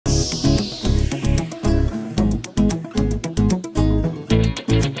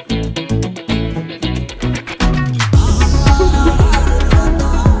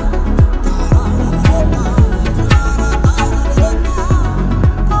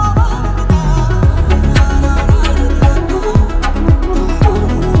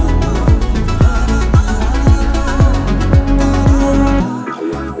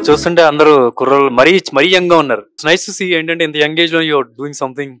చూస్తుంటే అందరూ కుర్రోళ్ళు మరీ మరీ యంగ్ గా ఉన్నారు. నైస్ టు సీ ఏంటంటే ఇంత యంగ్ ఏజ్ లో you're doing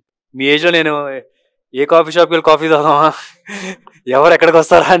something. Me age లో నేను ఏ కాఫీ షాప్కి వెళ్ళి కాఫీ తాగుదామా, ఎవరు ఎక్కడికి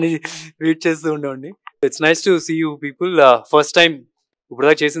వస్తారా అని వెయిట్ చేస్తూ ఉండేవాడిని. It's nice to see you people. First time ఇప్పుడు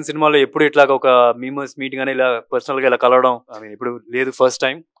దాకా చేసిన సినిమాలో ఎప్పుడు ఇట్లాగా ఒక మీమర్స్ మీటింగ్ అని ఇలా పర్సనల్ గా ఇలా కలవడం ఇప్పుడు లేదు. First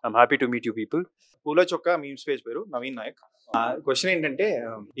time I'm happy to meet you people. పూల చొక్క మీమ్స్ పేజ్ పేరు నవీన్ నాయక్. క్వశ్చన్ ఏంటంటే,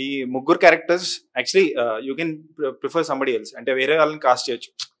 ఈ ముగ్గురు characters actually you can prefer somebody else, అంటే వేరే వాళ్ళని కాస్ట్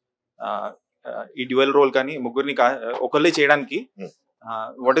చేయొచ్చు ఈ డ్యూయల్ రోల్, కానీ ముగ్గురిని ఒకళ్ళే చేయడానికి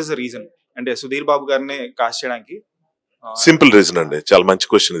వాట్ ఈస్ ద రీజన్? అంటే సుధీర్ బాబు గారిని కాస్ట్ చేయడానికి సింపుల్ రీజన్ అండి. చాలా మంచి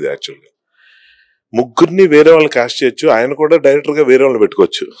క్వశ్చన్ ఇది. యాక్చువల్గా ముగ్గురిని వేరే వాళ్ళని కాస్ట్ చేయొచ్చు, ఆయన కూడా డైరెక్టర్ గా వేరే వాళ్ళని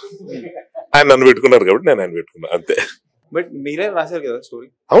పెట్టుకోవచ్చు. ఆయన నన్ను పెట్టుకున్నారు కాబట్టి నేను ఆయన పెట్టుకున్నా అంతే. బట్ మీరే రాశారు కదా స్టోరీ.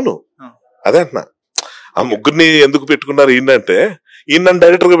 అవును, అదే అంటున్నా. ఆ ముగ్గురిని ఎందుకు పెట్టుకున్నారు ఈయనంటే, ఈయన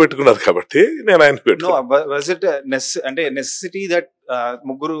డైరెక్టర్ గా పెట్టుకున్నారు కాబట్టి నేను ఆయన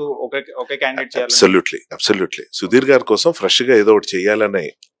ముగ్గురు ఒకే క్యాండిడేట్ చేయాలి. అబ్సల్యూట్లీ సుధీర్ గారి కోసం ఫ్రెష్ గా ఏదో ఒకటి చేయాలనే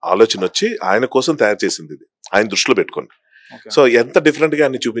ఆలోచన వచ్చి ఆయన కోసం తయారు చేసింది ఇది, ఆయన దృష్టిలో పెట్టుకోండి. సో ఎంత డిఫరెంట్ గా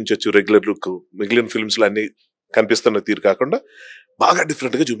అన్ని చూపించవచ్చు. రెగ్యులర్ లుక్ మిగిలిన ఫిల్మ్స్ లో అన్ని కనిపిస్తున్న తీరు కాకుండా బాగా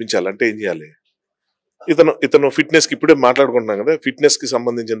డిఫరెంట్ గా చూపించాలంటే ఏం చేయాలి? ఇతను ఫిట్నెస్ కి ఇప్పుడే మాట్లాడుకుంటున్నాం కదా, ఫిట్నెస్ కి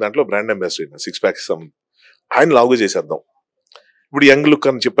సంబంధించిన దాంట్లో బ్రాండ్ అంబాసిడర్, 6 ప్యాక్స్ సంబంధించి ఆయన లావుగా చేసేద్దాం. ఇప్పుడు యంగ్ లుక్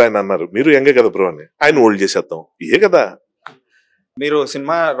అని చెప్పి ఆయన అన్నారు, మీరు యంగే కదా బ్రో అని, ఆయన ఓల్డ్ చేసేద్దాం. ఏ కదా. మీరు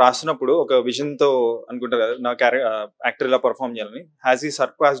సినిమా రాస్తున్నప్పుడు ఒక విజన్ తో అనుకుంటారు కదా, నా యాక్టర్ ఇలా పర్ఫార్మ్ చేయాలని. Has he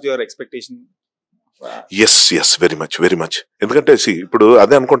surpassed your expectation? Yes very much. ఎందుకంటే ఇప్పుడు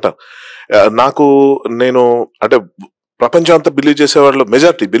అదే అనుకుంటా, నేను అంటే ప్రపంచం అంతా బిలీవ్ చేసేవాళ్ళు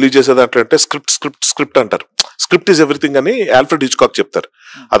మెజారిటీ బిలీవ్ చేసే దాంట్లో అంటే స్క్రిప్ట్ అంటారు. స్క్రిప్ట్ ఈజ్ ఎవ్రీథింగ్ అని ఆల్ఫ్రెడ్ హిచ్కాక్ చెప్తారు.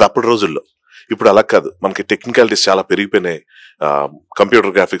 అది అప్పటి రోజుల్లో. ఇప్పుడు అలా కాదు, మనకి టెక్నికాలిటీస్ చాలా పెరిగిపోయినాయి.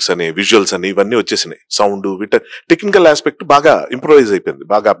 కంప్యూటర్ గ్రాఫిక్స్ అని, విజువల్స్ అని ఇవన్నీ వచ్చేసినాయి. సౌండ్ టెక్నికల్ ఆస్పెక్ట్ బాగా ఇంప్రూవైజ్ అయిపోయింది,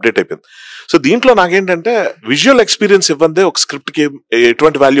 బాగా అప్డేట్ అయిపోయింది. సో దీంట్లో నాకేంటంటే విజువల్ ఎక్స్పీరియన్స్ ఇవ్వందే ఒక స్క్రిప్ట్ కి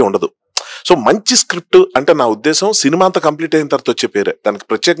ఎటువంటి వాల్యూ ఉండదు. సో మంచి స్క్రిప్ట్ అంటే నా ఉద్దేశం సినిమా అంతా కంప్లీట్ అయిన తర్వాత వచ్చే పేరే, దానికి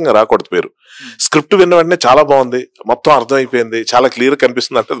ప్రత్యేకంగా రాకూడదు పేరు. స్క్రిప్ట్ విన్న వెంటనే చాలా బాగుంది, మొత్తం అర్థమైపోయింది, చాలా క్లియర్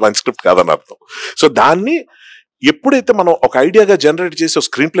కనిపిస్తుంది అంటే మంచి స్క్రిప్ట్ కాదని అర్థం. సో దాన్ని ఎప్పుడైతే మనం ఒక ఐడియాగా జనరేట్ చేసి ఒక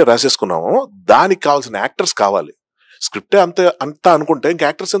స్క్రీన్ ప్లే రాసేసుకున్నామో దానికి కావాల్సిన యాక్టర్స్ కావాలి. స్క్రిప్టే అంతా అనుకుంటే ఇంక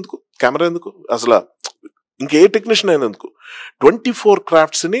యాక్టర్స్ ఎందుకు, కెమెరా ఎందుకు, అసలు ఇంకే టెక్నీషియన్ అయినా ఎందుకు? 24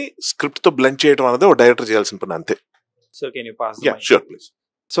 క్రాఫ్ట్స్ ని స్క్రిప్ట్ తో బ్లెండ్ చేయడం అనేది ఒక డైరెక్టర్ చేయాల్సిన పని అంతే. Sure please.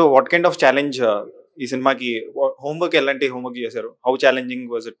 So what kind of challenge ఈ సినిమాకి? హోంవర్క్ ఎలాంటి హోంవర్క్ చేశారు? How challenging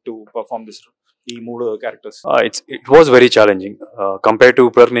was it to perform this ఈ 3 characters? It was very challenging compare to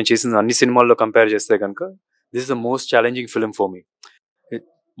ఇప్పటివరకు నేను చేసిన అన్ని సినిమాల్లో కంపేర్ చేస్తే కనుక this is the most challenging film for me.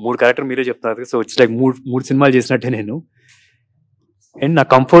 3 character మీరే చెప్తున్నారు, సో ఇట్స్ లైక్ 3 సినిమాలు చేసినట్టే నేను. అండ్ నా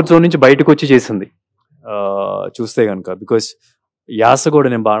కంఫర్ట్ జోన్ నుంచి బయటకు వచ్చి చేసింది చూస్తే కనుక. బికాస్ యాస కూడా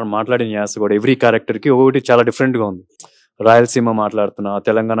నేను బాగా మాట్లాడిన యాస కూడా ఎవ్రీ క్యారెక్టర్కి ఒకటి చాలా డిఫరెంట్గా ఉంది. రాయలసీమ మాట్లాడుతున్నా,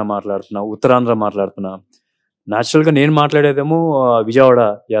 తెలంగాణ మాట్లాడుతున్నా, ఉత్తరాంధ్ర మాట్లాడుతున్నా. న్యాచురల్గా నేను మాట్లాడేదేమో విజయవాడ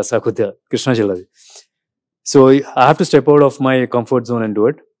యాస, కొద్దిగా Krishna జిల్లాది. So I have to step out of my comfort zone and do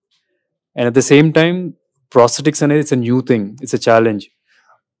it. And at the same time prosthetics అనేది it's a new thing, it's a challenge.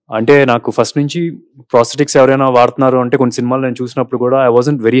 అంటే నాకు ఫస్ట్ నుంచి ప్రాస్థెటిక్స్ ఎవరైనా వాడుతున్నారు అంటే కొన్ని సినిమాలు నేను చూసినప్పుడు కూడా I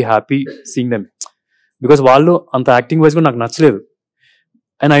wasn't very happy seeing them, because వాళ్ళు అంత యాక్టింగ్ వైజ్ కూడా నాకు నచ్చలేదు.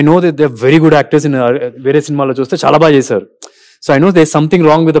 And I know they are very good actors in వేరే సినిమాలో చూస్తే చాలా బాగా చేశారు. So I know they something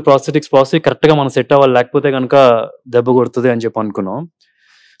wrong with the prosthetics కరెక్ట్గా మనం సెట్ అవ్వాలి, లేకపోతే కనుక దెబ్బ కొడుతుంది అని చెప్పి అనుకున్నాం.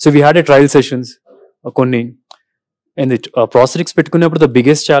 So we had a trial sessions కొన్ని. And prosthetics పెట్టుకునేప్పుడు the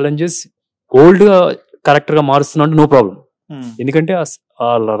biggest challenges old క్యారెక్టర్గా మారుస్తున్నా అంటే నో ప్రాబ్లం. ఎందుకంటే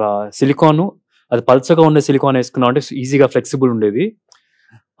సిలికాన్ అది పల్చగా ఉండే సిలికాన్ వేసుకున్నాం అంటే ఈజీగా ఫ్లెక్సిబుల్ ఉండేది.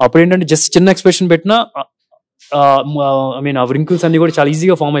 అప్పుడు ఏంటంటే జస్ట్ చిన్న ఎక్స్ప్రెషన్ పెట్టినా ఐ మీన్ ఆ రింకిల్స్ అన్ని కూడా చాలా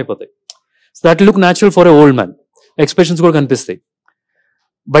ఈజీగా ఫామ్ అయిపోతాయి. So that look natural for a old man. Expressions కూడా కనిపిస్తాయి,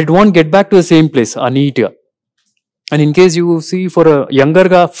 but it want get back to the same place ఆ నీట్గా. And in case you see for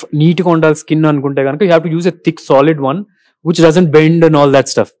యంగర్గా నీట్గా ఉండాలి స్కిన్ అనుకుంటే కనుక you have to use a thick solid one which doesn't bend and all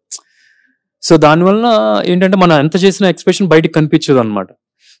that stuff. So దానివల్ల ఏంటంటే మనం ఎంత చేసిన ఎక్స్ప్రెషన్ బయటకు కనిపించదు అనమాట.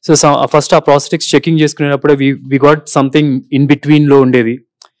 సో ఫస్ట్ ఆ prosthetics checking చేసుకునేటప్పుడే we got something in between లో ఉండేది.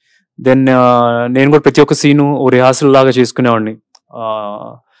 దెన్ నేను కూడా ప్రతి ఒక్క సీను ఓ రిహార్సల్ లాగా చేసుకునేవాడిని,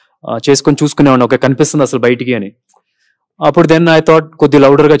 చేసుకొని చూసుకునేవాడిని, ఓకే కనిపిస్తుంది అసలు బయటికి అని. అప్పుడు దెన్ ఐ థాట్ కొద్ది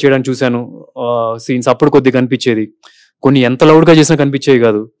లౌడర్ గా చేయడానికి చూశాను సీన్స్, అప్పుడు కొద్ది కనిపించేది, కొన్ని ఎంత లౌడ్ గా చేసినా కనిపించేవి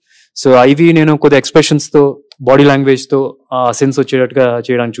కాదు. సో అవి నేను కొద్ది ఎక్స్ప్రెషన్స్ తో బాడీ లాంగ్వేజ్ తో ఆ సెన్స్ వచ్చేటట్టుగా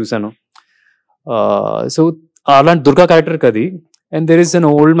చేయడానికి చూశాను. సో అలాంటి దుర్గా క్యారెక్టర్ అది. And there is an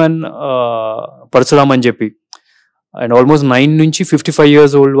old man Parashuram అని చెప్పి, అండ్ ఆల్మోస్ట్ 9 నుంచి 55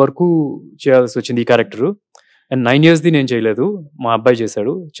 years old వరకు చేయాల్సి వచ్చింది ఈ క్యారెక్టర్. అండ్ 9 years నేను చేయలేదు, మా అబ్బాయి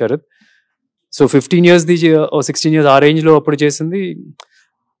చేశాడు శరత్. సో 15 years 16 years ఆ రేంజ్లో అప్పుడు చేసింది.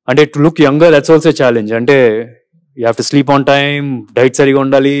 అంటే to look younger that's also challenge. అంటే you have to sleep on time, diet సరిగా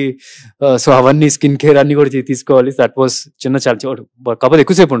ఉండాలి, సో అవన్నీ స్కిన్ కేర్ అన్ని కూడా తీసుకోవాలి. దట్ వాస్ చిన్న ఛాలెంజ్. కాకపోతే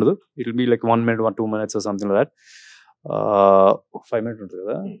ఎక్కువసేపు ఉండదు, it will be like 1 minute 2 minutes something like that. 5 minutes ఉంటుంది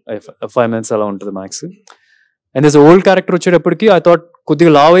కదా, 5 minutes అలా ఉంటుంది max. And this old character వచ్చేటప్పటికి ఐ థాట్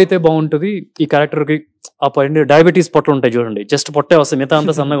కొద్దిగా లావ్ అయితే బాగుంటుంది ఈ క్యారెక్టర్కి. ఆ పాయింట్ డయాబెటీస్ పొట్టలు ఉంటాయి చూడండి, జస్ట్ పొట్టే వస్తాయి, మిగతా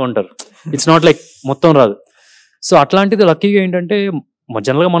అంతా సన్నగా ఉంటారు. ఇట్స్ నాట్ లైక్ మొత్తం రాదు. సో అట్లాంటిది లక్కీగా ఏంటంటే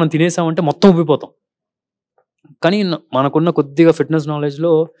జనరల్గా మనం తినేసామంటే మొత్తం ఉబ్బిపోతాం. కానీ మనకున్న కొద్దిగా fitness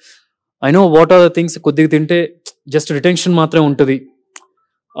నాలెడ్జ్లో I know what are the things. కొద్దిగా తింటే జస్ట్ రిటెన్షన్ మాత్రమే ఉంటుంది,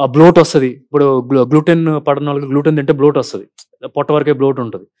 ఆ బ్లోట్ వస్తుంది. ఇప్పుడు గ్లూటెన్ పడిన వాళ్ళకి గ్లూటెన్ తింటే బ్లోట్ వస్తుంది, పొట్ట వరకే బ్లోట్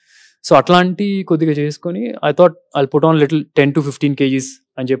ఉంటుంది. సో అట్లాంటి కొద్దిగా చేసుకొని I thought I put on little 10 to 15 kgs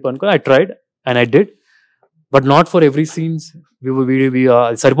అని చెప్పి అనుకుని I tried and I did. But not for every scenes.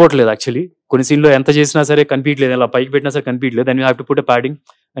 సరిపోవట్లేదు యాక్చువల్లీ. కొన్ని సీన్లో ఎంత చేసినా సరే కనిపించలేదు, అలా పైకి పెట్టినా సరే కనిపించలేదు. Then you have to put a padding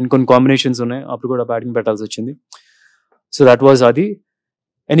and కొన్ని కాంబినేషన్స్ ఉన్నాయి, అప్పుడు కూడా ప్యాడింగ్ పెట్టాల్సి వచ్చింది. సో దట్ వాజ్ అది.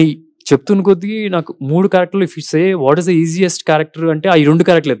 అండ్ చెప్తున్న కొద్ది నాకు 3 క్యారెక్టర్లు if you say what is the easiest character అంటే ఆ 2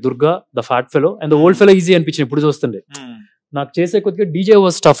 క్యారెక్టర్లే, Durga the fat fellow and the old fellow easy అనిపించింది ఇప్పుడు చూస్తుండే. నాకు చేసే కొద్దిగా డీజే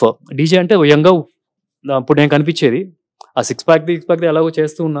వాజ్ టఫ్. డీజే అంటే యంగా ఇప్పుడు నేను కనిపించేది, ఆ 6 pack ఎలాగో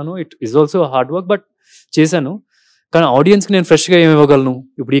చేస్తూ ఉన్నాను. It is also hard work, but చేశాను. కానీ ఆడియన్స్కి నేను ఫ్రెష్గా ఏమి ఇవ్వగలను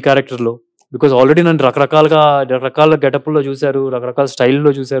ఇప్పుడు ఈ క్యారెక్టర్లో? బికాజ్ ఆల్రెడీ నన్ను రకరకాల గెటప్లో చూశారు, రకరకాల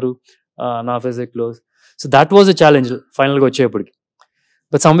స్టైల్లో చూశారు నా ఫిజిక్లో. So that was a challenge ఫైనల్గా వచ్చేప్పటికి.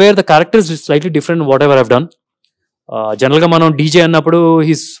 But somewhere the character is slightly different what ever have done. జనరల్గా మనం డీజే అన్నప్పుడు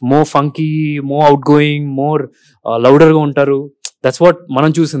he's more funky, more out going, more లౌడర్గా ఉంటారు. దట్స్ వాట్ మనం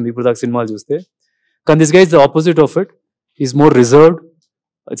చూసింది ఇప్పుడు దాకా సినిమాలు చూస్తే. కానీ this guy is the opposite of it. Is more reserved.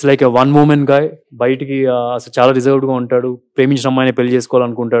 It's like a 1 woman guy. బయటికి అసలు చాలా రిజర్వ్డ్గా ఉంటాడు, ప్రేమించిన అమ్మాయిని పెళ్లి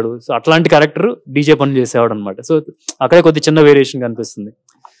చేసుకోవాలనుకుంటాడు. సో అట్లాంటి క్యారెక్టర్ డీజే పని చేసేవాడు అనమాట. సో అక్కడే కొద్ది చిన్న వేరియేషన్ కనిపిస్తుంది.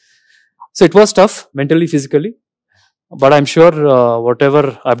 So it was tough mentally, physically, but I'm sure what ever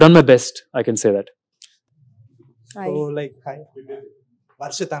I've done my best, I can say that. Like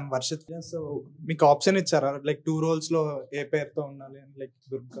Varshith. So మీకు ఆప్షన్ ఇచ్చారా లైక్ 2 roles లో ఏ పేరుతో ఉండాలి అని, like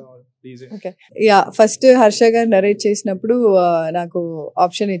Durga, DJ? Yeah, first Harsha గారు నరేట్ చేసినప్పుడు నాకు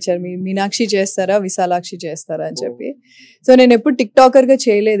ఆప్షన్ ఇచ్చారు, మీనాక్షి చేస్తారా విశాలాక్షి చేస్తారా అని చెప్పి. సో నేను ఎప్పుడు టిక్ టాకర్ గా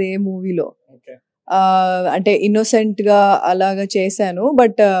చేయలేదు ఏ మూవీలో. అంటే ఇన్నోసెంట్ గా అలాగా చేశాను,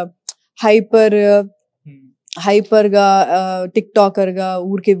 బట్ హైపర్ గా టిక్ టాకర్ గా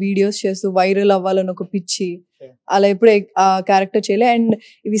ఊరికే వీడియోస్ చేస్తూ వైరల్ అవ్వాలని ఒక పిచ్చి, అలా ఎప్పుడు ఆ క్యారెక్టర్ చేయలే. అండ్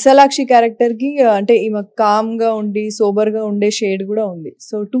విశాలాక్షి క్యారెక్టర్ కి అంటే ఈమె కామ్ గా ఉండి సోబర్ గా ఉండే షేడ్ కూడా ఉంది.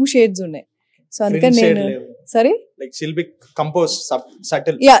 సో 2 shades ఉన్నాయి. సో అందుకని నేను sorry like షిల్ B compose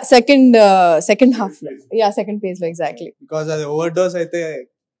subtle. Yeah, second half లో, యా సెకండ్ పేజ్ లో ఎగ్జాక్ట్లీ. బికాజ్ అది ఓవర్ డోస్ అయితే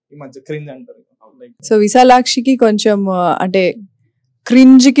ఈ మధ్య క్రింజ్ అంటారు. సో విశాలాక్షికి కొంచెం అంటే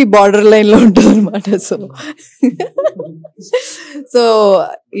క్రింజ్ కి బార్డర్ లైన్ లో ఉంటుంది అనమాట.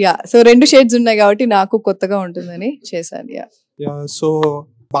 సో 2 shades ఉన్నాయి కాబట్టి నాకు కొత్తగా ఉంటుందని చేశాను. సో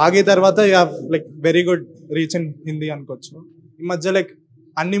బాగా తర్వాత like very good reach in Hindi అనుకోవచ్చు. ఈ మధ్య లైక్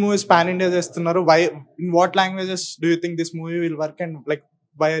అన్ని మూవీస్ పాన్ ఇండియా చేస్తున్నారు. Why, in what languages do you think this movie will work, and like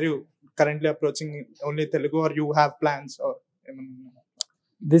why are you currently approaching only Telugu, are you have plans?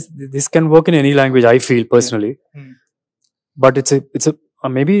 This can work in any language, I feel personally. But it's a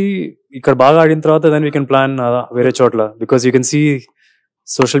maybe ఇక్కడ బాగా ఆడిన తర్వాత then we can plan వేరే చోట్ల, because you can see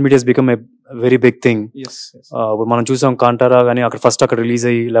social media has become a very big thing. ఇప్పుడు మనం చూసాం కాంటారా కానీ అక్కడ రిలీజ్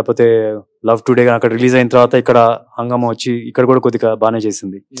అయ్యి, లేకపోతే లవ్ టుడే కానీ అక్కడ రిలీజ్ అయిన తర్వాత ఇక్కడ హంగామా వచ్చి ఇక్కడ కూడా కొద్దిగా బాగానే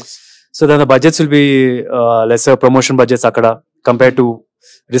చేసింది. సో దాని budgets will be less, promotion budgets అక్కడ కంపేర్ టు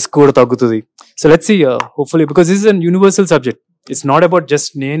రిస్క్ కూడా తగ్గుతుంది. So let's see, hopefully, because this is an universal subject. It's not about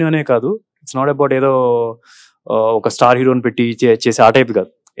just నేను అనే కాదు, ఇట్స్ నాట్ అబౌట్ ఏదో ఒక స్టార్ హీరోని పెట్టి చేసే ఆ టైప్ కాదు.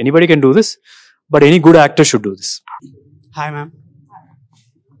 Anybody can do this, but any good actor should do this. Hi ma'am.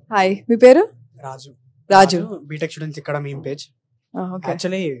 Hi, మీ పేరు? రాజు. బీటెక్ స్టూడెంట్స్ ఇక్కడ main page.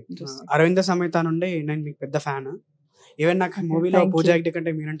 Actually Aravinda Sametha నుండి నేను మీకు పెద్ద ఫ్యాన్. ఈవెన్ నాకు మూవీలో పూజ యాక్టింగ్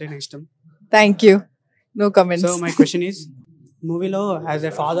కంటే మీరంటేనే ఇష్టం. Thank you, no comments. So my question is, మూవీలో యాజ్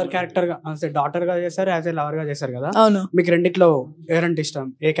ఏ ఫాదర్ క్యారెక్టర్ గా, యాజ్ ఏ డాటర్ గా చేశారు, యాజ్ ఏ లవర్ గా చేశారు కదా. అవును. మీకు రెండిట్లో ఎవరంటే ఇష్టం?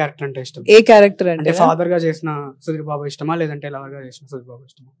 ఏ క్యారెక్టర్ అంటే ఇష్టం? ఏ క్యారెక్టర్ అంటే? ఫాదర్ గా చేసిన సుధీర్ బాబు ఇష్టమా, లేదంటే లవర్ గా చేసిన సుధీర్ బాబు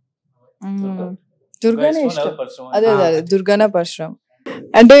ఇష్టమా? దుర్గానే ఇష్టం. అదే దుర్గానా పరశురామ్.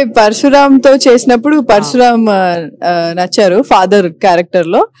 అంటే పరశురామ్ తో చేసినప్పుడు పరశురామ్ నచ్చారు ఫాదర్ క్యారెక్టర్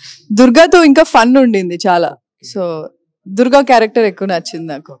లో. దుర్గాతో ఇంకా ఫన్ ఉండింది చాలా. సో దుర్గా క్యారెక్టర్ ఎక్కువ నచ్చింది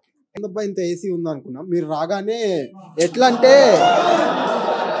నాకు. ఇంత ఏసీ ఉంది అనుకున్నాం, మీరు రాగానే ఎట్లా అంటే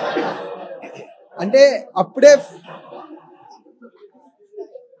అంటే అప్పుడే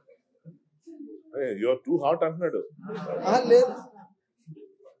యూఆర్ టూ హాట్ అంటున్నాడు. లేదు,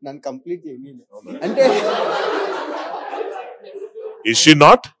 నన్ను కంప్లీట్ చేయలేదు. అంటే Is she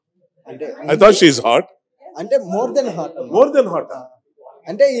not? అంటే I thought she is hot. అంటే more than hot. More than hot.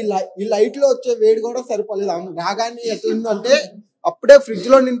 అంటే ఈ లైట్ లో వచ్చే వేడి కూడా సరిపోలేదు. రాగానే ఎట్లుందంటే అప్పుడే ఫ్రిడ్జ్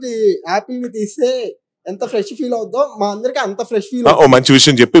లో నుంచి యాపిల్ ని తీస్తే ఎంత ఫ్రెష్ ఫీల్ అవుద్దో మా అందరికి అంత ఫ్రెష్ ఫీల్. ఓ మంచి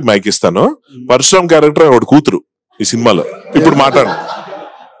విషయం చెప్పి మైక్ ఇస్తాను. పరశురామ్ క్యారెక్టర్ ఒకటి కూతురు ఈ సినిమాలో. ఇప్పుడు మాట్లాడు.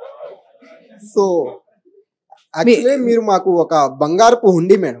 సో యాక్చువల్లీ మీరు మాకు ఒక బంగారపు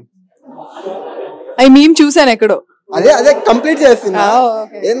హుండీ మేడం. మేము చూసాను ఎక్కడో. అదే కంప్లీట్ చేస్తున్నా.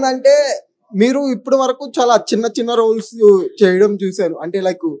 ఏంటంటే మీరు ఇప్పటి వరకు చాలా చిన్న చిన్న రోల్స్ చేయడం చూశాను. అంటే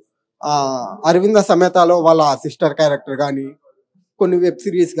లైక్ అరవింద సమేతలో వాళ్ళ సిస్టర్ క్యారెక్టర్ కానీ, కొన్ని వెబ్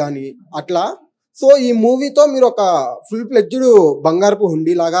సిరీస్ కానీ అట్లా. సో ఈ మూవీతో మీరు ఒక ఫుల్ ఫ్లెడ్జ్డ్ బంగారపు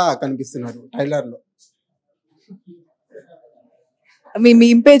హుండీ లాగా కనిపిస్తున్నారు ట్రైలర్ లో. మీ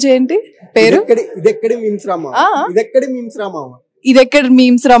మీమ్ పేజ్ ఏంటి పేరు? ఇదెక్కడి మీమ్స్ రా మామ. ఇదెక్కడి మీమ్స్ రా మామ. ఇదెక్కడి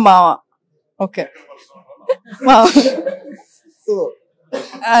మీమ్స్ రా మామ. ఓకే. సో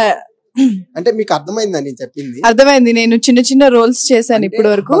అంటే మీకు అర్థమైందని నేను చెప్పింది? అర్థమైంది. నేను చిన్న చిన్న రోల్స్ చేశాను ఇప్పటి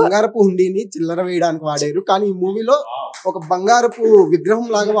వరకు. బంగారపు హుండీని చిల్లర వేయడానికి వాడారు, కానీ ఈ మూవీలో ఒక బంగారపు విగ్రహం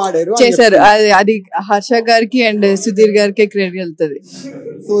లాగా వాడారు చేశారు. అది హర్ష గారికి అండ్ సుధీర్ గారికి క్రెడిట్ వెళ్తుంది.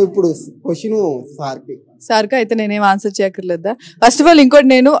 సో ఇప్పుడు క్వశ్చన్ సార్కి అయితే నేనేం ఆన్సర్ చేయక్కర్లేదా? ఫస్ట్ ఆఫ్ ఆల్ ఇంకోటి,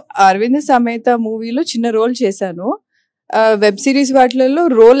 నేను అరవింద్ సమేత మూవీలో చిన్న రోల్ చేశాను. వెబ్ సిరీస్ వాటిలలో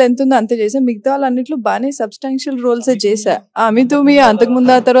రోల్ ఎంత ఉందో అంతే చేసా. మిగతా వాళ్ళన్నిట్లో బాగానే సబ్స్టాన్షియల్ రోల్స్ చేసా. అమిత్ మీ అంతకు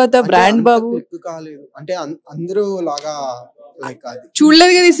ముందు, ఆ తర్వాత బ్రాండ్ బాబు. అంటే అందరూ లాగా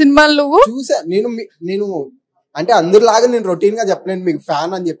చూడలేదు కదా ఈ సినిమాలు నువ్వు? చూసా నేను అంటే అందరిలాగా నేను రొటీన్ గా చెప్పలేను మీకు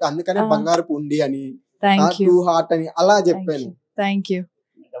ఫ్యాన్ అని చెప్పి, అందుకనే బంగారపు ఉంది అని, టూ హార్ట్ అని అలా చెప్పాను. Thank you.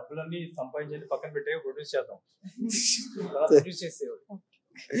 డబ్బులన్నీ సంపాదించి పక్కన పెట్టే ప్రొడ్యూస్ చేద్దాం.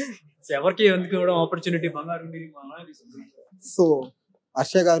 ఎవరికి ఎందుకు ఇవ్వడం ఆపర్చునిటీ? బంగారు. సో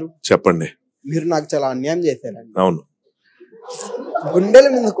హర్ష గారు చెప్పండి. మీరు నాకు చాలా అన్యాయం చేశారండి. అవును. గుండెల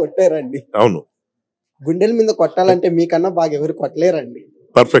మీద కొట్టారండి. అవును. గుండెల మీద కొట్టాలంటే మీకన్నా బాగా ఎవరు కొట్టలేరండి.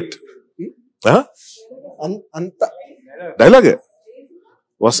 పర్ఫెక్ట్. అంత డైలాగే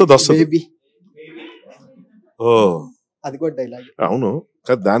వస్తుంది. బేబీ ఓ అది కూడా డైలాగ్. అవును.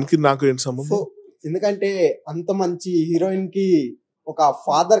 దానికి నాకు ఏంటి సంబంధం? ఎందుకంటే అంత మంచి హీరోయిన్ కి ఒక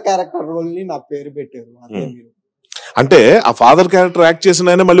ఫాదర్ క్యారెక్టర్ రోల్ ని నా పేరు పెట్టారు. అదే మీరు అంటే ఆ ఫాదర్ క్యారెక్టర్ యాక్ట్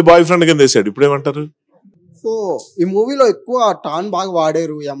చేసిన ఆయన మళ్ళీ బాయ్ ఫ్రెండ్ కింద వేసాడు. ఇప్పుడు ఏమంటారు? సో ఈ మూవీలో ఎక్కువ టాన్ బాగా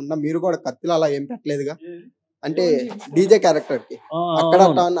వాడారు. ఏమన్నా మీరు కూడా కత్తిలో అలా ఏం పెట్టలేదుగా? అంటే డీజే క్యారెక్టర్ కి అక్కడ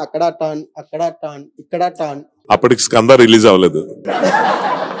టాన్, అక్కడ టాన్, అక్కడ టాన్, ఇక్కడ టాన్. అప్పటికి స్కంద రిలీజ్ అవ్వలేదు.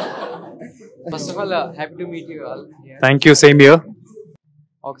 First of all happy to meet you all. Thank you. Same here.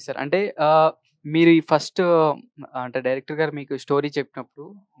 Okay sir. అంటే మీరు ఫస్ట్ అంటే డైరెక్టర్ గారు మీకు స్టోరీ చెప్పినప్పుడు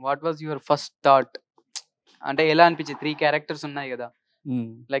what was your first thought? అంటే ఎలా అనిపించింది? 3 క్యారెక్టర్స్ ఉన్నాయి కదా,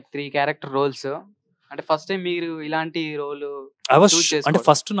 లైక్ 3 క్యారెక్టర్ రోల్స్. అంటే ఫస్ట్ టైం మీరు ఇలాంటి రోల్ అంటే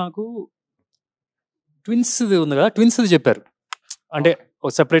ఫస్ట్ నాకు ట్విన్స్ ఉంది కదా, ట్విన్స్ చెప్పారు. అంటే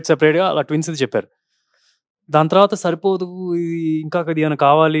సెపరేట్ గా అలా ట్విన్స్ చెప్పారు. దాని తర్వాత సరిపోదు, ఇది ఇంకా ఏమైనా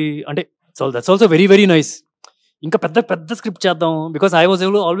కావాలి అంటే that's also very very nice. ఇంకా పెద్ద పెద్ద స్క్రిప్ట్ చేద్దాం. Because I was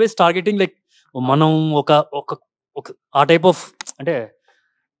always targeting like మనం ఒక ఆ టైప్ ఆఫ్ అంటే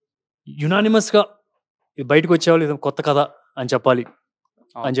యునానిమస్ గా బయటకు వచ్చేవాళ్ళు ఇది కొత్త కథ అని చెప్పాలి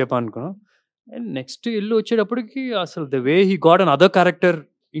అని చెప్పి అనుకున్నాం. అండ్ నెక్స్ట్ ఇల్లు వచ్చేటప్పటికి అసలు the way he got an other character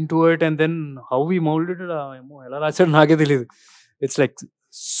in to it and then how he moulded, ఏమో ఎలా రాశాడు నాకే తెలియదు. It's like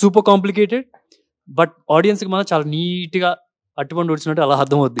super complicated, but audience కి మాత్రం చాలా నీట్ గా అట్టుపండు వచ్చినట్టు అలా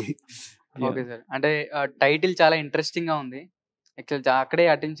అర్థం అవుద్ది. Okay sir. అంటే టైటిల్ చాలా ఇంట్రెస్టింగ్ గా ఉంది. యాక్చువల్ అక్కడే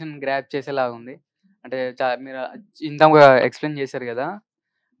అటెన్షన్ గ్రాప్ చేసేలాగా ఉంది. అంటే మీరు ఇంత ఎక్స్ప్లెయిన్ చేశారు కదా,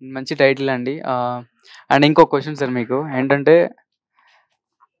 మంచి టైటిల్ అండి. అండ్ ఇంకో క్వశ్చన్ సార్ మీకు ఏంటంటే,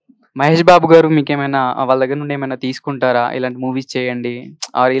 మహేష్ బాబు గారు మీకు ఏమైనా వాళ్ళ దగ్గర నుండి ఏమైనా తీసుకుంటారా? ఇలాంటి మూవీస్ చేయండి,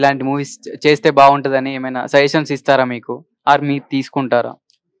 ఆర్ ఇలాంటి మూవీస్ చేస్తే బాగుంటుందని ఏమైనా సజెషన్స్ ఇస్తారా మీకు, ఆర్ మీరు తీసుకుంటారా?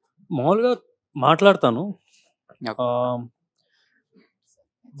 మామూలుగా మాట్లాడతాను,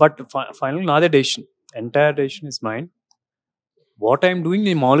 బట్ ఫైనల్ నాదే decision. Entire decision is mind. What I'm doing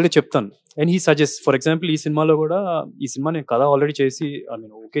నేను మామూలుగా చెప్తాను and he suggest. For example ఈ సినిమాలో కూడా, ఈ సినిమా నేను కథ ఆల్రెడీ చేసి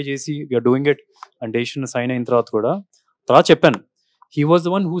నేను ఓకే చేసి we are doing it and decision sign అయిన తర్వాత చెప్పాను. He was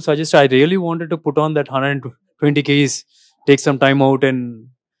the one who suggested, I really wanted to put on that 120 kgs, take some time out and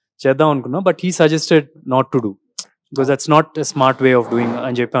చేద్దాం అనుకున్నా, but he suggested not to do because that's not a smart way of doing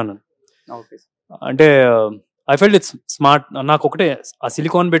అని చెప్పాను. అంటే I felt it's smart. నాకు ఒకటే ఆ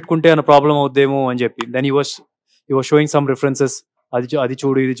silicon పెట్టుకుంటే అన్న ప్రాబ్లం అవుద్దేమో అని చెప్పి. Then he was showing some references అది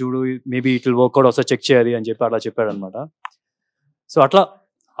చూడు ఇది చూడు మేబీ ఇట్ విల్ వర్క్అవుట్ ఒకసారి చెక్ చేయాలి అని చెప్పి అట్లా చెప్పాడు అనమాట. సో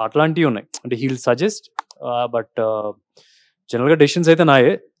అట్లాంటివి ఉన్నాయి. అంటే హీల్ సజెస్ట్, బట్ జనరల్గా డెసిషన్స్ అయితే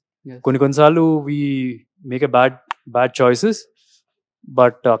నాయే. కొన్నిసార్లు we make a bad choices,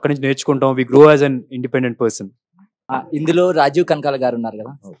 but అక్కడి నుంచి నేర్చుకుంటాం. We grow as an independent person. ఇందులో రాజీవ్ కనకాల గారు ఉన్నారు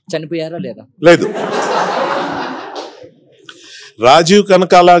కదా, చనిపోయారా లేదా? లేదు, రాజీవ్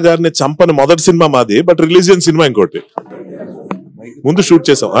కనకాల గారిని చంపని మొదటి సినిమా మాది, బట్ రిలీజ్ అయిన సినిమా ఇంకోటి ముందు షూట్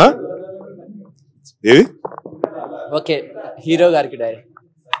చేసాం. ఏవి ఓకే, హీరో గారికి డైరెక్ట్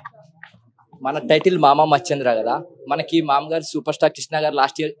మన టైటిల్ మామ మచ్చేంద్ర కదా, మనకి మామగారు సూపర్ స్టార్ కృష్ణ గారు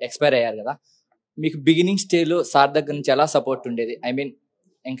లాస్ట్ ఇయర్ ఎక్స్పైర్ అయ్యారు కదా. మీకు బిగినింగ్ స్టేజ్లో సార్ దగ్గర నుంచి ఎలా సపోర్ట్ ఉండేది? ఐ మీన్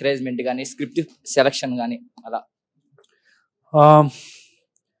ఎంకరేజ్మెంట్ కానీ, స్క్రిప్ట్ సెలక్షన్ కానీ అలా.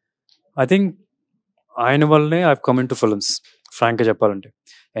 ఐ థింక్ ఆయన వల్లనే I come in to films. ఫ్రాంక్గా చెప్పాలంటే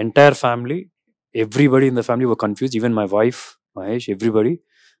entire family, everybody in the family were confuse. Even my wife, Mahesh, everybody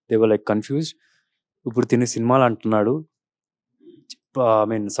they were like confused. ఇప్పుడు తినే సినిమాలు అంటున్నాడు, ఐ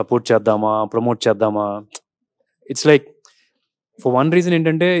మీన్ సపోర్ట్ చేద్దామా, ప్రమోట్ చేద్దామా? It's like for one reason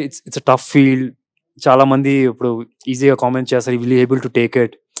ఏంటంటే ఇట్స్ అ టఫ్ ఫీల్డ్. చాలా మంది ఇప్పుడు ఈజీగా కామెంట్ చేస్తారు, will able to take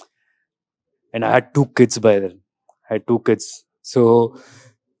it. And I had 2 kids by then. I had 2 kids. So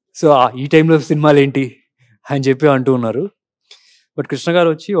ఈ టైంలో సినిమాలు ఏంటి అని చెప్పి అంటూ ఉన్నారు. బట్ కృష్ణ గారు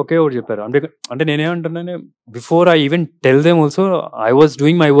వచ్చి ఒకే ఒకటి చెప్పారు. అంటే నేనేమంటున్నాను, before I even tell them also I was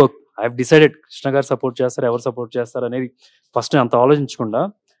doing my work. I have decided Krishna గారు సపోర్ట్ చేస్తారు, ఎవరు సపోర్ట్ చేస్తారు అనేది ఫస్ట్ అంత ఆలోచించకుండా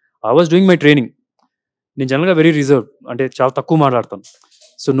I was doing my training. నేను జనరల్గా వెరీ రిజర్వ్, అంటే చాలా తక్కువ మాట్లాడతాను.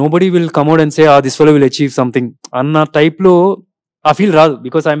 So no body will come out and say this fellow will achieve something అన్న టైప్లో ఆ ఫీల్ రాదు.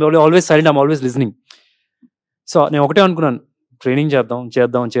 Because I'm always silent, I'm always listening. So నేను ఒకటే అనుకున్నాను, ట్రైనింగ్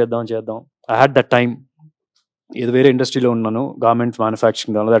చేద్దాం. I had that time. ఏదో వేరే ఇండస్ట్రీలో ఉన్నాను, గార్మెంట్స్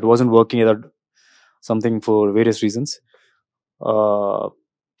మ్యానుఫ్యాక్చరింగ్, దానిలో దట్ వాజంట్ వర్కింగ్, ఏదో something for various reasons.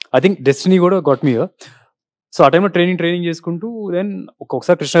 I think destiny కూడా గాట్ మీ. సో ఆ టైంలో ట్రైనింగ్ చేసుకుంటూ దెన్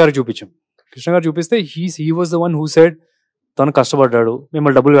ఒకసారి కృష్ణ గారికి చూపించాం. కృష్ణ గారు చూపిస్తే he was the one who said, తను కష్టపడ్డాడు,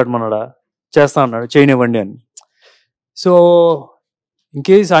 మిమ్మల్ని డబ్బులు కట్టమన్నాడా, చేస్తా అన్నాడు, చేయనివ్వండి అని. సో ఇన్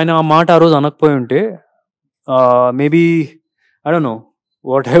కేస్ ఆయన ఆ మాట ఆ రోజు అనకపోయి ఉంటే maybe I don't know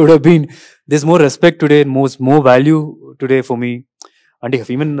what I would have been. There's more respect today, more value today for me. And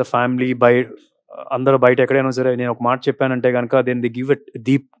even in the family, by అందరూ బయట ఎక్కడైనా సరే నేను ఒక మాట చెప్పానంటే కనుక then they give it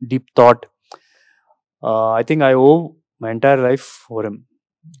deep thought. I think I owe my entire life for him.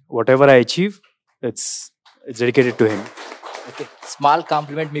 Whatever I achieve, it's dedicated to him. Okay, small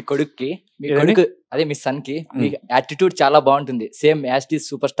compliment మీ కొడుక్కి. మీ కొడుకు అదే మీ సన్ కి మీ యాటిట్యూడ్ చాలా బాగుంటుంది, same as it is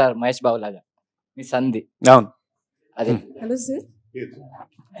super star Mahesh Babu లాగా మీ సన్ది. అవును, అదే. Hello sir,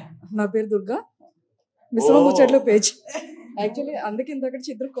 నా పేరు దుర్గా, మిశ్రమ ముచ్చట్లో పేజ్. యాక్చువల్లీ అందుకే ఇంతకడ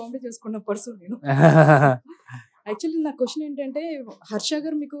ఇద్దరు కామెడీ చేసుకున్న పర్సన్ నేను. యాక్చువల్లీ నా క్వశ్చన్ ఏంటంటే, హర్ష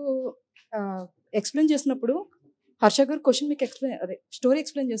గారు మీకు ఎక్స్ప్లెయిన్ చేసినప్పుడు, హర్ష గారు క్వశ్చన్ మీకు స్టోరీ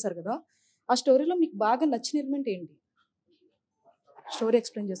ఎక్స్ప్లెయిన్ చేశారు కదా, ఆ స్టోరీలో మీకు బాగా నచ్చిన ఎలిమెంట్ ఏంటి స్టోరీ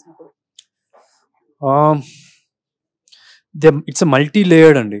ఎక్స్ప్లెయిన్ చేసినప్పుడు? ఇట్స్ మల్టీ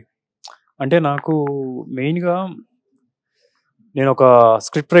లేయర్డ్ అండి. అంటే నాకు మెయిన్గా నేను ఒక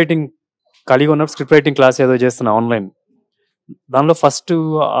స్క్రిప్ట్ రైటింగ్ కలిగి ఉన్నప్పుడు స్క్రిప్ట్ రైటింగ్ క్లాస్ ఏదో చేస్తున్నా ఆన్లైన్. దానిలో ఫస్ట్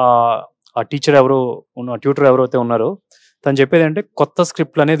ఆ టీచర్ ట్యూటర్ ఎవరైతే ఉన్నారో తను చెప్పేది అంటే, కొత్త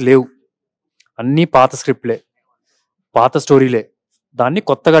స్క్రిప్ట్లు అనేది లేవు, అన్నీ పాత స్క్రిప్ట్లే, పాత స్టోరీలే, దాన్ని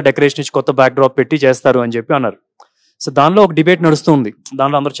కొత్తగా డెకరేషన్ ఇచ్చి కొత్త బ్యాక్ డ్రాప్ పెట్టి చేస్తారు అని చెప్పి అన్నారు. సో దానిలో ఒక డిబేట్ నడుస్తుంది.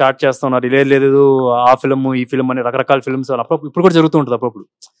 దానిలో అందరూ చాట్ చేస్తున్నారు, లేదు ఆ ఫిల్మ్ ఈ ఫిల్మ్ అని రకరకాల ఫిల్మ్స్ అప్పుడు ఇప్పుడు కూడా జరుగుతూ ఉంటుంది. అప్పుడు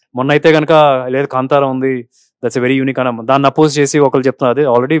మొన్న అయితే కనుక లేదు కాంతారా ఉంది, దట్స్ ఎ వెరీ యూనిక్ అని దాన్ని అపోజ్ చేసి ఒకళ్ళు చెప్తున్నారు, అదే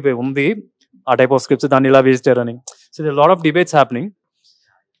ఆల్రెడీ ఉంది ఆ టైప్ ఆఫ్ స్క్రిప్ట్స్, దాన్ని ఇలా వేస్తారని. So they lot of debates happening.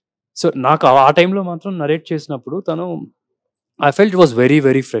 So నాకు ఆ టైంలో మాత్రం నరేట్ చేసినప్పుడు I felt it was very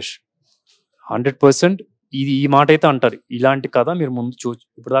very fresh. 100% ఈ మాట అయితే అంటారు, ఇలాంటి కథ మీరు ముందు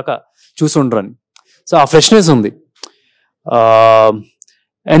ఇప్పుడు దాకా చూసి ఉండరని. సో ఆ ఫ్రెష్నెస్ ఉంది.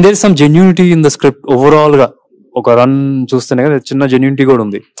 And there is some genuinity in the script. ఓవరాల్గా ఒక రన్ చూస్తేనే కదా చిన్న జెన్యూనిటీ కూడా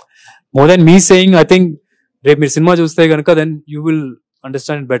ఉంది. More than me saying, I think రేపు మీరు సినిమా చూస్తే కనుక then you will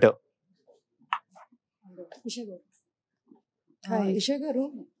understand better. Isha గారు,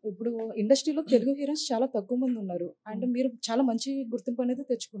 ఇప్పుడు ఇండస్ట్రీలో తెలుగు హీరోస్ చాలా తక్కువ మంది ఉన్నారు, అండ్ మీరు చాలా మంచి గుర్తింపు అనేది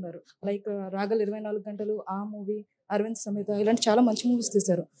తెచ్చుకున్నారు. లైక్ రాగల్ 24 గంటలు, ఆ మూవీ, అరవింద్ సమేత, ఇలాంటి చాలా మంచి మూవీస్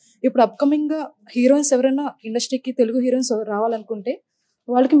తీశారు. ఇప్పుడు అప్కమింగ్ గా హీరోయిన్స్ ఎవరైనా ఇండస్ట్రీకి తెలుగు హీరోయిన్స్ రావాలనుకుంటే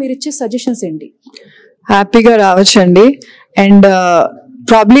వాళ్ళకి మీరు ఇచ్చే సజెషన్స్ ఏంటి? హ్యాపీగా రావచ్చండి. అండ్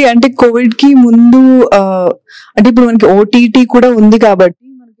ప్రాబ్లీ అంటే కోవిడ్ కి ముందు అంటే ఇప్పుడు మనకి ఓటీటీ కూడా ఉంది కాబట్టి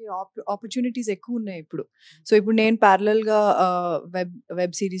మనకి ఆపర్చునిటీస్ ఎక్కువ ఉన్నాయి ఇప్పుడు. సో ఇప్పుడు నేను ప్యారలల్ గా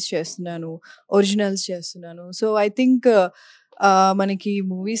వెబ్ సిరీస్ చేస్తున్నాను, ఒరిజినల్స్ చేస్తున్నాను. సో ఐ థింక్ మనకి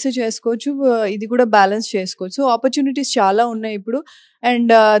మూవీస్ చేసుకోవచ్చు, ఇది కూడా బ్యాలెన్స్ చేసుకోవచ్చు. సో ఆపర్చునిటీస్ చాలా ఉన్నాయి ఇప్పుడు.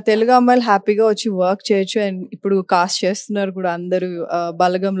 అండ్ తెలుగు అమ్మాయిలు హ్యాపీగా వచ్చి వర్క్ చేయొచ్చు. అండ్ ఇప్పుడు కాస్ట్ చేస్తున్నారు కూడా అందరూ.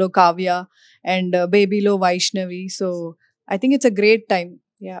 బలగంలో Kavya and బేబీలో Vaishnavi. So I think it's a great time.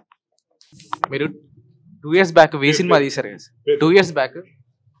 Yeah, మీరు 2 years బ్యాక్ వీ సినిమా తీశారు కదా sir. 2 years back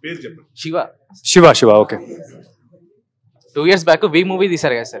Shiva okay 2 years back we movie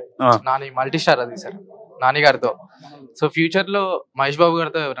తీశారు కదా సార్. నాని మల్టీ స్టార్ తీశారు నాని గారితో. సో ఫ్యూచర్ లో మహేష్ బాబు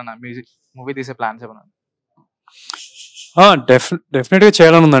గారితో ఎవరైనా మ్యూజిక్ మూవీ తీసే ప్లాన్స్ ఏమన్నా? డెఫినెట్ గా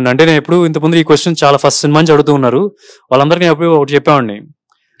చేయాలని ఉందండి. అంటే నేను ఎప్పుడు ఇంతకుముందు ఈ క్వశ్చన్ చాలా ఫస్ట్ సినిమా నుంచి అడుగుతూ ఉన్నారు. వాళ్ళందరికీ నేను ఎప్పుడు ఒకటి చెప్పేవాడిని,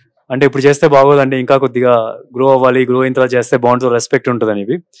 అంటే ఇప్పుడు చేస్తే బాగోదండి, ఇంకా కొద్దిగా గ్రో అవ్వాలి, గ్రో అయిన తర్వాత చేస్తే బాగుంటుంది, రెస్పెక్ట్ ఉంటుంది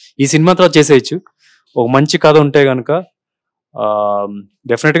అనేవి. ఈ సినిమా తర్వాత చేసేయచ్చు. ఒక మంచి కథ ఉంటే కనుక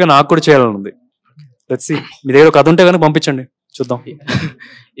డెఫినెట్ గా నాకు కూడా చేయాలని ఉంది. లెట్స్ సీ, మీ దగ్గర కథ ఉంటే కనుక పంపించండి, చూద్దాం.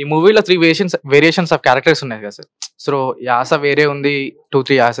 ఈ మూవీలో 3 వేరియేషన్స్ ఆఫ్ క్యారెక్టర్స్ ఉన్నాయి కదా సార్. సో యాస వేరే ఉంది,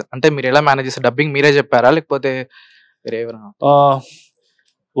 2-3 యాస. అంటే మీరు ఎలా మేనేజ్ చేస్తారు? డబ్బింగ్ మీరే చెప్పారా లేకపోతే వేరే ఎవరైనా?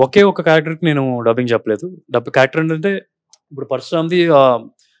 ఒకే ఒక క్యారెక్టర్ కి నేను డబ్బింగ్ చెప్పలేదు. క్యారెక్టర్ ఏంటంటే ఇప్పుడు పరశురామ్ది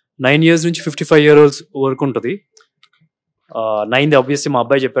 9 years నుంచి 55 years వరకు ఉంటుంది. 9ది ఆబ్వియస్లీ మా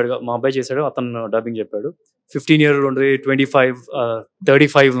అబ్బాయి చేశాడు, అతను డబ్బింగ్ చెప్పాడు. 15 years ఉంటుంది, 25,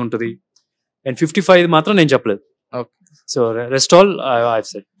 35 ఉంటుంది, అండ్ 55 మాత్రం నేను చెప్పలేదు. So rest all I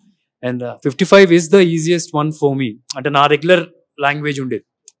said. And 55 is the easiest one for me. అంటే నా రెగ్యులర్ లాంగ్వేజ్ ఉండేది,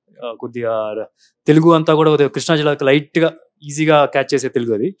 కొద్దిగా తెలుగు అంతా కూడా కృష్ణా జిల్లాకి లైట్ గా ఈజీగా క్యాచ్ చేసే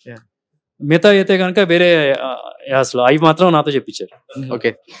తెలుగు అది. మిగతా అయితే కనుక వేరే అసలు అవి మాత్రం నాతో చెప్పించారు. Okay,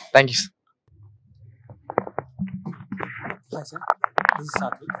 thank you.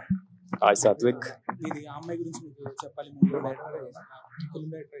 Hi Satvik. ఇది ఆ అమ్మాయి గురించి మీకు చెప్పాలి.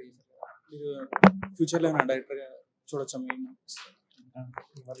 ఫిల్మ్ డైరెక్టర్ మీరు ఫ్యూచర్ లో డైరెక్టర్ గా చూడొచ్చా?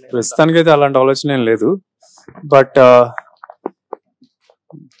 ప్రస్తుతానికి అయితే అలాంటి ఆలోచన ఏం లేదు. But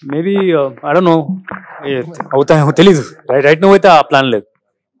maybe I don't know, అవుతాయేమో తెలీదు. రైట్ నో అయితే ఆ ప్లాన్ లేదు.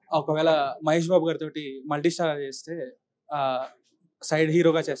 ఒకవేళ మహేష్ బాబు గారితో మల్టీ స్టార్ చేస్తే సైడ్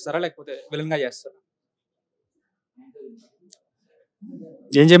హీరోగా చేస్తారా లేకపోతే విలన్ గా చేస్తారా?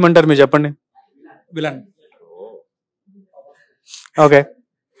 ఏం చేయమంటారు మీరు చెప్పండి. Villain. Okay,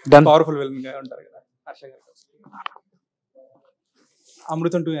 done. Powerful villain గా ఉంటారు కదా హర్ష గారు.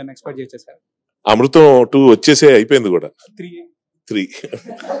 అమృతం 2 ఎక్స్పెక్ట్ చేసేసారు. అమృతం 2 వచ్చేసే అయిపోయింది కూడా. 3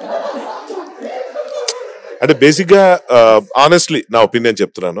 అంటే బేసిక్ గా ఆనెస్ట్లీ నా ఒపీనియన్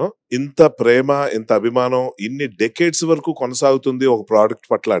చెప్తున్నాను, ఇంత ప్రేమ, ఇంత అభిమానం ఇన్ని డెకేడ్స్ వరకు కొనసాగుతుంది ఒక ప్రోడక్ట్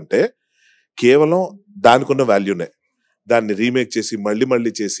పట్ల అంటే కేవలం దానికి ఉన్న వాల్యూనే. దాన్ని రీమేక్ చేసి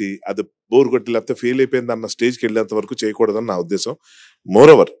మళ్ళీ చేసి అది బోర్ కొట్టి లేకపోతే ఫెయిల్ అయిపోయింది అన్న స్టేజ్కి వెళ్ళేంత వరకు చేయకూడదని నా ఉద్దేశం.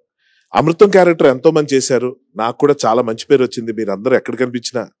 మోర్ ఓవర్ అమృతం క్యారెక్టర్ ఎంతో మంది చేశారు, నాకు కూడా చాలా మంచి పేరు వచ్చింది. మీరు అందరూ ఎక్కడ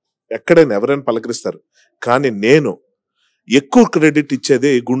కనిపించినా ఎక్కడైనా ఎవరైనా పలకరిస్తారు. కానీ నేను ఎక్కువ క్రెడిట్ ఇచ్చేదే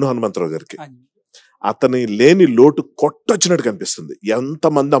గుండు హనుమంతరావు గారికి. అతని లేని లోటు కొట్టొచ్చినట్టు కనిపిస్తుంది.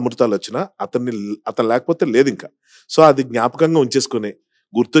 ఎంతమంది అమృతాలు వచ్చినా అతను లేకపోతే లేదు ఇంకా. సో అది జ్ఞాపకంగా ఉంచేసుకుని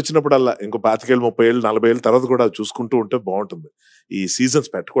గుర్తొచ్చినప్పుడల్లా ఇంకో 25 ఏళ్ళు 30 ఏళ్ళు 40 ఏళ్ళ తర్వాత కూడా చూసుకుంటూ ఉంటే బాగుంటుంది. ఈ సీజన్స్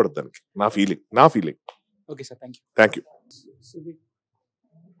పెట్టకూడదు దానికి, నా feeling. Okay sir, thank you.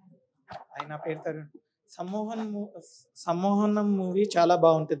 ఆయన పేరు తరుణ్. సమ్మోహనం మూవీ చాలా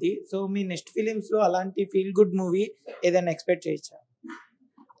బాగుంటది. సో మీ నెక్స్ట్ ఫిలిమ్స్ లో అలాంటి ఫీల్ గుడ్ మూవీ ఏదైనా ఎక్స్పెక్ట్ చేయొచ్చా?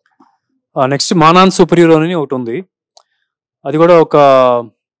 నెక్స్ట్ మానాన్ సూపర్ హీరో అని ఒకటి ఉంది. అది కూడా ఒక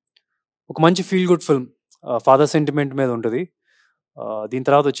మంచి feel good film, father sentiment మీద ఉంటుంది. దీని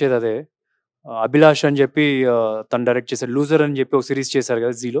తర్వాత వచ్చేది అదే అభిలాష్ అని చెప్పి తను డైరెక్ట్ చేశాడు. లూజర్ అని చెప్పి ఒక సిరీస్ చేశారు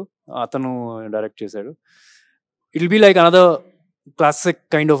కదా జీలో, అతను డైరెక్ట్ చేశాడు. It will be like another classic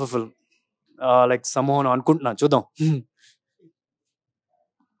kind of a film, like సమ్మోహనం అనుకుంటున్నా, చూద్దాం.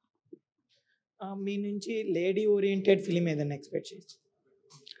 మీ నుంచి లేడీ ఓరియంటెడ్ ఫిలిం ఏదైనా ఎక్స్పెక్ట్ చేయొచ్చు?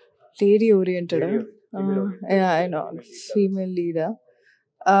 లేడీ ఓరియంటెడ్, ఫీమేల్ లీడా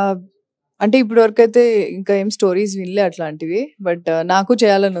అంటే ఇప్పటి వరకు అయితే ఇంకా ఏం స్టోరీస్ వినలే అట్లాంటివి. బట్ నాకు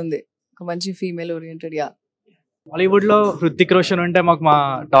చేయాలని ఉంది ఒక మంచి ఫీమేల్ ఓరియంటెడ్. యా, హాలీవుడ్ లో హృతిక్ రోషన్ ఉంటే మాకు మా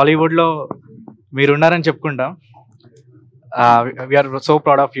టాలీవుడ్ లో మీరు ఉన్నారని చెప్పుకుంటాం. We are so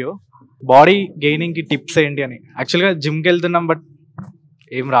proud of you. Body gaining కి టిప్స్ ఏంటి అని? యాక్చువల్ గా జిమ్ కి వెళ్తున్నాం బట్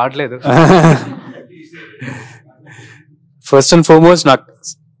ఏం రావట్లేదు. ఫస్ట్ అండ్ ఫార్మోస్ట్ నాకు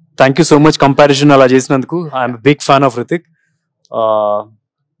thank you so much comparison అలా చేసినందుకు. I'm big fan of Hrithik.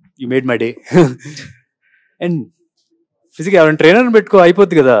 You made my day. And physical ఎవరైనా ట్రైనర్ పెట్టుకో,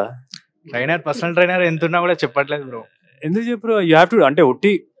 అయిపోద్ది కదా. పర్సనల్ ట్రైనర్ ఎంత ఉన్నా కూడా చెప్పట్లేదు బ్రో. ఎందుకు చెప్పరు? You have to. అంటే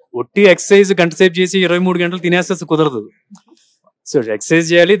ఒట్టి ఎక్సర్సైజ్ గంట సేపు చేసి 23 గంటలు తినేస్తే కుదరదు. సో ఎక్సర్సైజ్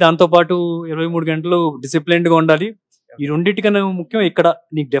చేయాలి, దాంతో పాటు 23 గంటలు డిసిప్లిన్డ్ గా ఉండాలి. ఈ రెండింటికన్నా ముఖ్యం ఇక్కడ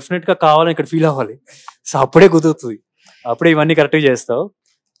నీకు డెఫినెట్ గా కావాలని ఇక్కడ ఫీల్ అవ్వాలి. సో అప్పుడే కుదురుతుంది. అప్పుడే ఇవన్నీ కరెక్ట్గా చేస్తావు.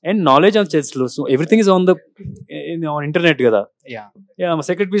 అండ్ నాలెడ్జ్ ఆన్ చేస్తావు. So everything is on the internet కదా.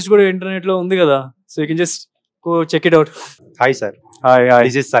 సెక్రెట్ పీస్ కూడా ఇంటర్నెట్ లో ఉంది కదా. So you can just go check it out. Hi sir. Hi hi.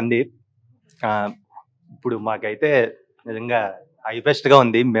 This is Sandeep. ఇప్పుడు మాకైతే నిజంగా హైఫెస్ట్ గా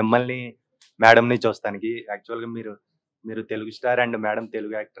ఉంది మిమ్మల్ని మేడంని చూస్తానికి. యాక్చువల్గా మీరు Telugu star and madam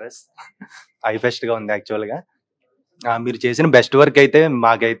Telugu actress. హైఫెస్ట్ గా ఉంది యాక్చువల్గా. మీరు చేసిన బెస్ట్ వర్క్ అయితే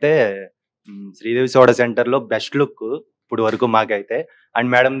మాకైతే శ్రీదేవి సోడా సెంటర్ లో బెస్ట్ లుక్ ఇప్పుడు వరకు మాకైతే. అండ్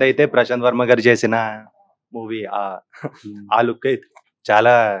మేడం అయితే ప్రశాంత్ వర్మ గారు చేసిన మూవీ ఆ లుక్ అయితే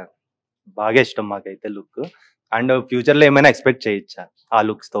చాలా బాగా ఇష్టం మాకైతే లుక్. అండ్ ఫ్యూచర్ లో ఏమైనా ఎక్స్పెక్ట్ చేయొచ్చా ఆ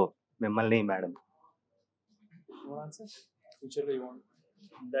లుక్స్ తో మిమ్మల్ని మేడం?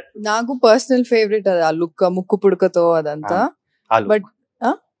 నాకు పర్సనల్ ఫేవరెట్ అది ఆ లుక్, ముక్కు పుడకతో అదంతా. బట్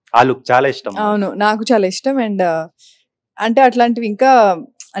ఆ లుక్ చాలా ఇష్టం. అవును, నాకు చాలా ఇష్టం. అండ్ అంటే అట్లాంటివి ఇంకా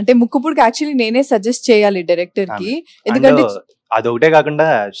అంటే ముక్కు పుడక యాక్చువల్లీ నేనే సజెస్ట్ చేయాలి డైరెక్టర్ కి. ఎందుకంటే అదొకటే కాకుండా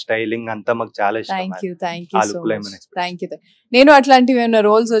స్టైలింగ్ అంతా మాకు చాలా ఇష్టం. Thank you so much. Thank you. నేను అట్లాంటివి ఏమైనా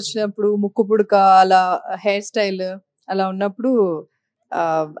రోల్స్ వచ్చినప్పుడు ముక్కు పుడక అలా హెయిర్ స్టైల్ అలా ఉన్నప్పుడు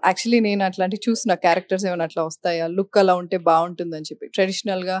యాక్చువల్లీ నేను అట్లాంటివి చూసిన క్యారెక్టర్స్ ఏమైనా అట్లా వస్తాయా, లుక్ అలా ఉంటే బాగుంటుంది అని చెప్పి.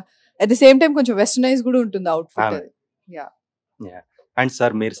 ట్రెడిషనల్ గా అట్ ది సేమ్ టైం కొంచెం వెస్టర్నైజ్ కూడా ఉంటుంది అవుట్ఫిట్ అది. అండ్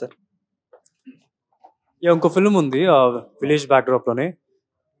సార్ మీరు సార్? ఇంకో ఫిల్మ్ ఉంది విలేజ్ బ్యాక్ డ్రాప్ లోనే,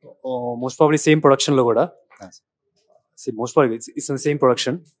 మోస్ట్ ప్రాబ్లీ సేమ్ ప్రొడక్షన్ లో కూడా. Most probably it's same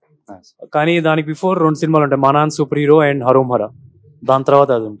production. కానీ దానికి బిఫోర్ 2 సినిమాలు ఉంటాయి, మనాన్ సూపర్ హీరో అండ్ హరోం హరా. దాని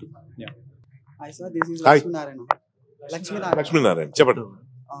తర్వాత అది ఉంటుంది. లక్ష్మీనారాయణ చెప్పండి.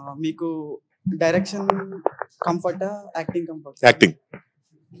 మీకు direction comfort, acting comfort? Acting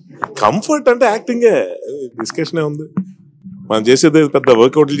comfort అంటే యాక్టింగే, డిస్కషన్ ఉంది. మనం చేసేది పెద్ద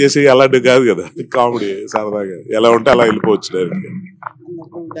వర్కౌట్లు చేసి అలాంటివి కాదు కదా, కామెడీ సరదాగా ఎలా ఉంటే అలా వెళ్ళిపోవచ్చు డైరెక్ట్ గా.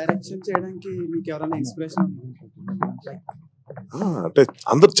 డైరెక్షన్ చేయడానికి మీకు ఎవరైనా ఇన్స్పిరేషన్? అంటే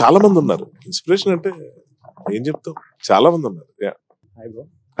అందరు చాలా మంది ఉన్నారు. ఇన్స్పిరేషన్ అంటే ఏం చెప్తాం, చాలా మంది ఉన్నారు.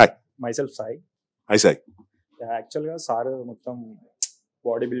 Hi, myself Sai. Hi Sai. యాక్చువల్గా సార్ మొత్తం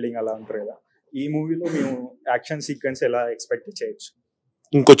బాడీ బిల్డింగ్ అలా ఉంటారు కదా, ఈ మూవీలో మేము యాక్షన్ సీక్వెన్స్ ఎలా ఎక్స్పెక్ట్ చేయొచ్చు?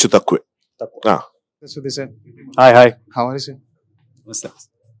 ఇంకొంచెం తక్కువే. Sudheer sir. Hi hi. How are you sir?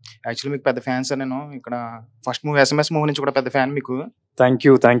 Actually మీకు పెద్ద ఫ్యాన్ సార్. నేను ఇక్కడ ఫస్ట్ మూవీ SMS మూవీ నుంచి కూడా పెద్ద ఫ్యాన్ మీకు. Thank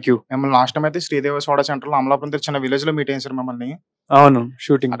you. మిమ్మల్ని లాస్ట్ టైం అయితే శ్రీదేవి సోడా సెంటర్ లో అమలాపురం చిన్న విలేజ్ లో మీట్ అయ్యారు సార్ మిమ్మల్ని. అవును,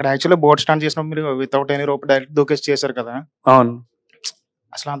 షూటింగ్ అక్కడ యాక్చువల్లీ బోట్ స్టాండ్ చేసినప్పుడు మీరు వితౌట్ ఎనీ రోప్ డైరెక్ట్ దూకేసి చేశారు కదా. అవును.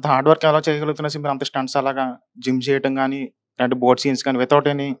 అసలు అంత హార్డ్ వర్క్ ఎలా చేయగలుగుతున్నారు సార్ మీరు? అంత స్టంట్స్ అలాగా జిమ్ చేయటం కానీ, అంటే బోట్ సీన్స్ కానీ వితౌట్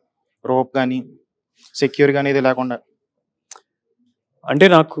ఎనీ రోప్ కానీ సెక్యూర్ కానీ ఇది లేకుండా. అంటే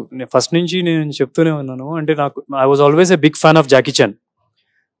నాకు ఫస్ట్ నుంచి నేను చెప్తూనే ఉన్నాను, అంటే నాకు I was always a big fan of Jackie Chan.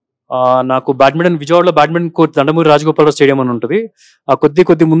 నాకు బ్యాడ్మింటన్ విజయవాడలో బ్యాడ్మింటన్ కోర్ట్ దండమూరి రాజగోపాలరావు స్టేడియం అని ఉంటుంది. ఆ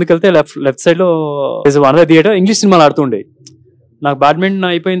కొద్ది ముందుకెళ్తే లెఫ్ట్ సైడ్ లో అనదర్ థియేటర్ ఇంగ్లీష్ సినిమాలు ఆడుతుండే. నాకు బ్యాడ్మింటన్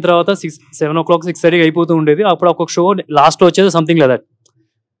అయిపోయిన తర్వాత 7 o'clock 6:30 అయిపోతూ ఉండేది. అప్పుడు ఒక్కొక్క షో లాస్ట్ వచ్చేది something like that.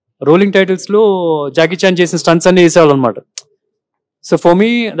 Rolling titles లో జాకీ చాన్ చేసిన స్టంట్స్ అన్ని వేసేవాళ్ళు అనమాట. So for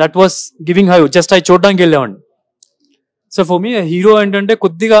me that was giving high, just అవి చూడడానికి వెళ్ళేవాడిని. సో ఫర్ మీ హీరో ఏంటంటే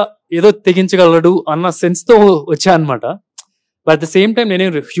కొద్దిగా ఏదో తెగించగలడు అన్న సెన్స్ తో వచ్చా అనమాట. But at the same time నేనే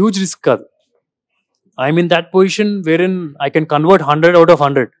హ్యూజ్ రిస్క్ కాదు. I'm in that position where in I can convert 100 out of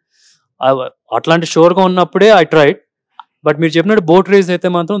 100. అట్లాంటి షోర్గా ఉన్నప్పుడే ఐ ట్రైడ్. బట్ మీరు చెప్పినట్టు బోట్ రేస్ అయితే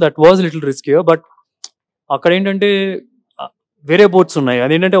మాత్రం that was little risky. But అక్కడ ఏంటంటే వేరే బోట్స్ ఉన్నాయి.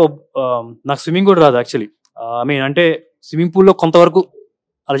 అదేంటంటే నాకు స్విమ్మింగ్ కూడా రాదు యాక్చువల్లీ. ఐ మీన్ అంటే స్విమ్మింగ్ పూల్లో కొంతవరకు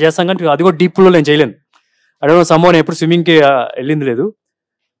అలా చేస్తాం, కానీ అది కూడా డీప్ పూల్లో నేను చేయలేను. అదే సంభవం ఎప్పుడు స్విమ్మింగ్కి వెళ్ళింది లేదు.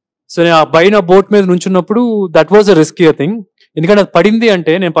 సో నేను ఆ పైన బోట్ మీద నుంచున్నప్పుడు that was a risky thing. ఎందుకంటే అది పడింది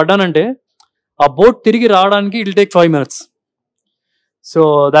అంటే, నేను పడ్డానంటే ఆ బోట్ తిరిగి రావడానికి it will take 5 minutes. So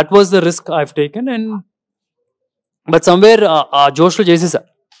that was the risk I have taken. And but somewhere ఆ జోష్లో చేసేసా.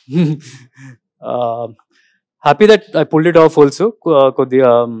 Happy that I pulled it of also.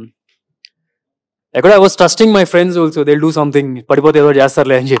 కొద్దిగా ఎక్కడ I was trusting my friends also, they will do something, పడిపోతే ఏదో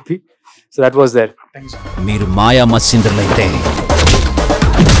చేస్తారులే అని చెప్పి. So that was there. మీరు మాయా మచ్చింద్రులైతే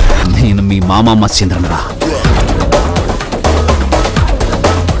నేను మీ మామా మచ్చింద్రనరా.